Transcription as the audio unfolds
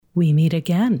we meet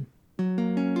again.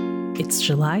 It's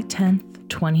July 10th,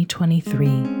 2023.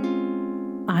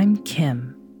 I'm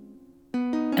Kim,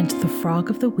 and the frog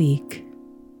of the week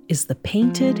is the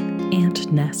painted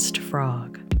ant nest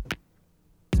frog.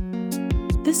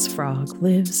 This frog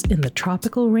lives in the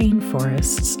tropical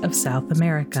rainforests of South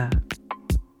America,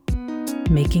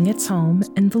 making its home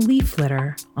in the leaf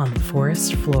litter on the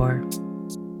forest floor.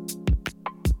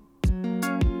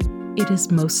 It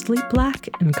is mostly black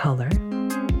in color,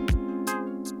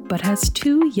 but has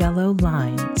two yellow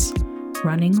lines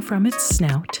running from its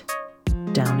snout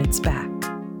down its back,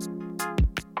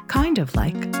 kind of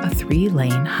like a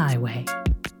 3-lane highway.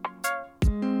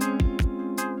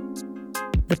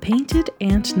 The painted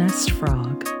ant nest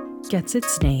frog gets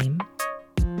its name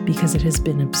because it has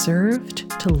been observed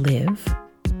to live,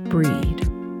 breed,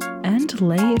 and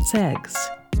lay its eggs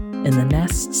in the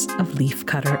nests of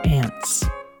leafcutter ants.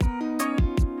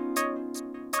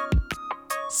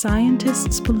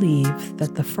 Scientists believe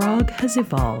that the frog has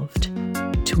evolved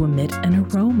to emit an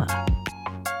aroma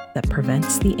that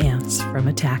prevents the ants from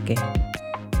attacking.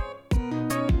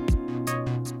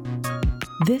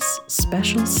 This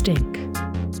special stink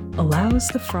allows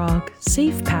the frog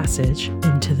safe passage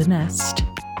into the nest,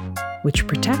 which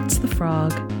protects the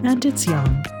frog and its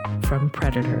young from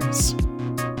predators.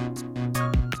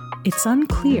 It's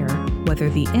unclear whether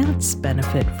the ants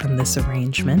benefit from this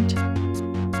arrangement,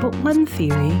 but one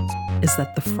theory is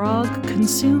that the frog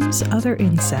consumes other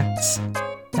insects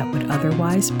that would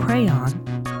otherwise prey on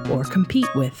or compete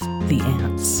with the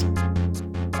ants.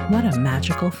 What a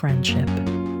magical friendship.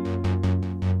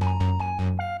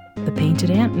 The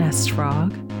painted ant nest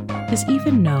frog is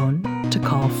even known to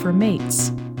call for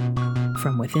mates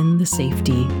from within the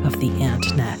safety of the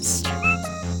ant nest.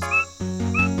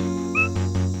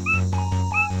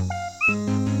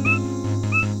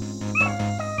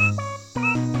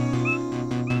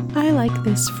 I like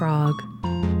this frog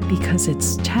because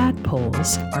its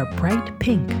tadpoles are bright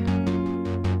pink.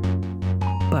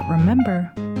 But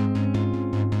remember,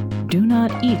 do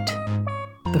not eat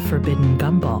the forbidden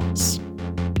gumballs.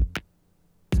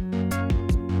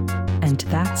 And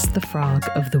that's the frog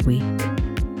of the week.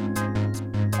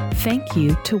 Thank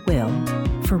you to Will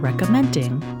for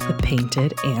recommending the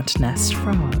painted ant nest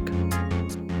frog.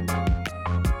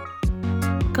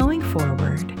 Going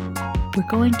forward, we're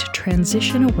going to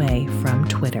transition away from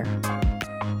Twitter.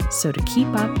 So to keep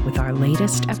up with our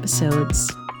latest episodes,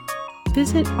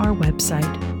 visit our website,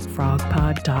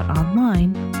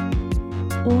 frogpod.online,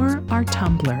 or our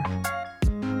Tumblr,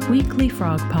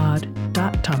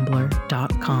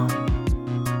 weeklyfrogpod.tumblr.com.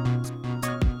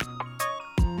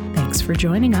 Thanks for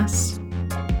joining us.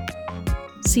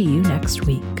 See you next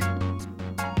week.